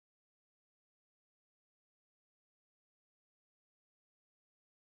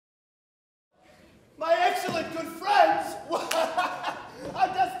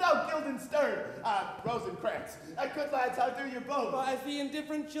Good lads, how do you both? As the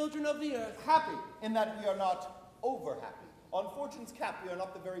indifferent children of the earth. Happy in that we are not over-happy. On Fortune's cap, we are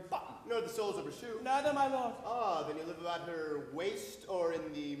not the very button, nor the soles of her shoe. Neither, my lord. Ah, then you live about her waist or in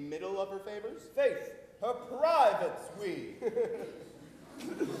the middle of her favors? Faith, her privates we.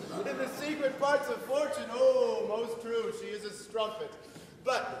 In the secret parts of Fortune, oh, most true, she is a strumpet.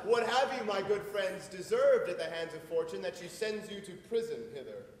 But what have you, my good friends, deserved at the hands of Fortune that she sends you to prison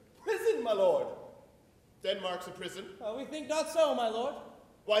hither? Prison, my lord. Denmark's a prison. We think not so, my lord.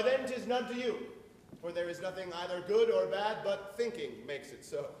 Why then 'tis none to you, for there is nothing either good or bad, but thinking makes it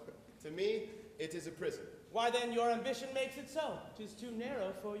so. To me, it is a prison. Why then your ambition makes it so. 'Tis too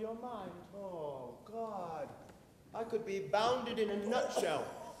narrow for your mind. Oh, God. I could be bounded in a nutshell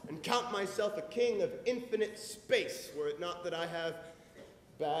and count myself a king of infinite space, were it not that I have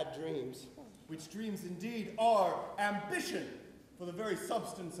bad dreams. Which dreams indeed are ambition, for the very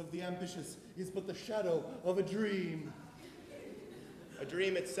substance of the ambitious is but the shadow of a dream. A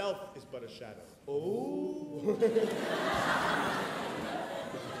dream itself is but a shadow. Oh.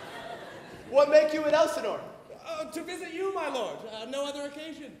 What make you in Elsinore? To visit you, my lord. No other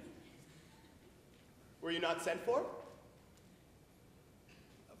occasion. Were you not sent for?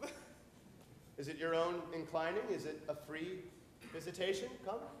 Is it your own inclining? Is it a free visitation?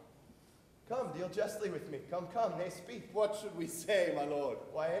 Come. Come, deal justly with me. Come, come, nay, speak. What should we say, my lord?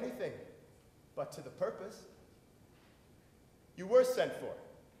 Why, anything, but to the purpose. You were sent for,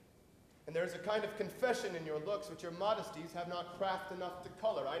 and there is a kind of confession in your looks which your modesties have not craft enough to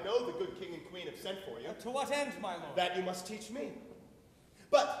color. I know the good king and queen have sent for you. To what end, my lord? That you must teach me.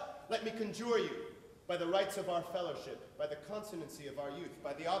 But let me conjure you, by the rights of our fellowship, by the consonancy of our youth,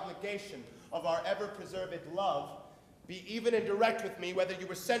 by the obligation of our ever-preserved love, be even and direct with me whether you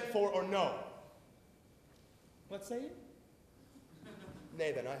were sent for or no. What say you?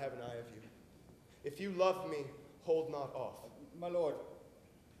 Nay, then, I have an eye of you. If you love me, hold not off. My lord,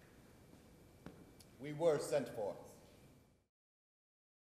 we were sent for.